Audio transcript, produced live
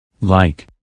Like.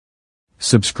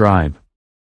 Subscribe.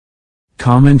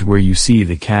 Comment where you see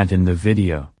the cat in the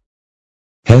video.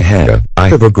 Haha, I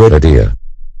have a great idea.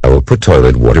 I will put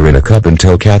toilet water in a cup and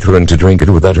tell Catherine to drink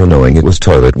it without her knowing it was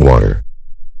toilet water.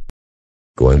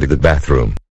 Going to the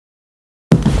bathroom.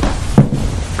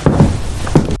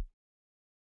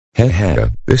 Haha,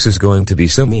 this is going to be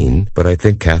so mean, but I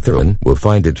think Catherine will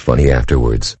find it funny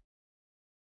afterwards.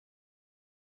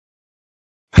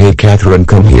 Hey Catherine,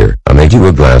 come here, I made you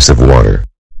a glass of water.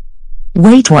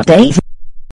 Wait, what, Dave?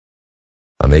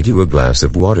 I made you a glass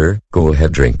of water, go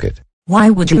ahead, drink it. Why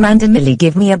would you randomly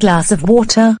give me a glass of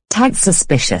water? That's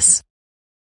suspicious.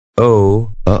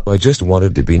 Oh, I just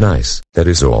wanted to be nice, that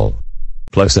is all.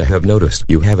 Plus I have noticed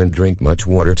you haven't drank much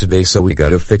water today, so we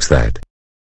gotta fix that.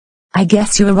 I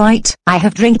guess you're right, I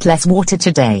have drank less water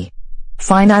today.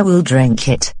 Fine, I will drink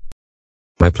it.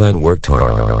 My plan worked.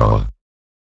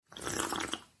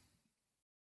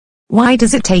 Why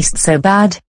does it taste so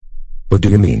bad? What do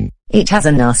you mean? It has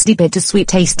a nasty bittersweet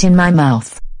taste in my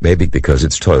mouth. Maybe because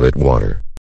it's toilet water.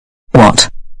 What?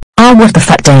 Oh, what the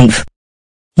fuck, Dave?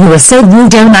 You are so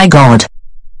rude, oh my god.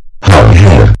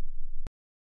 Oh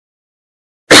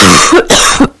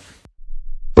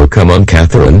come on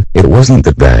Catherine, it wasn't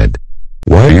that bad.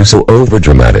 Why are you so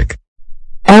overdramatic?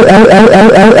 How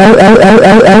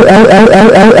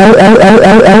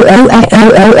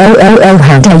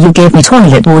dare you give me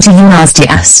toilet water, you nasty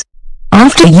ass.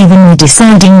 After even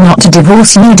deciding not to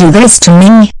divorce, you do this to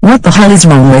me. What the hell is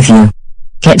wrong with you?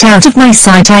 Get out of my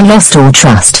sight, I lost all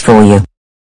trust for you.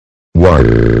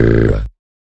 Why?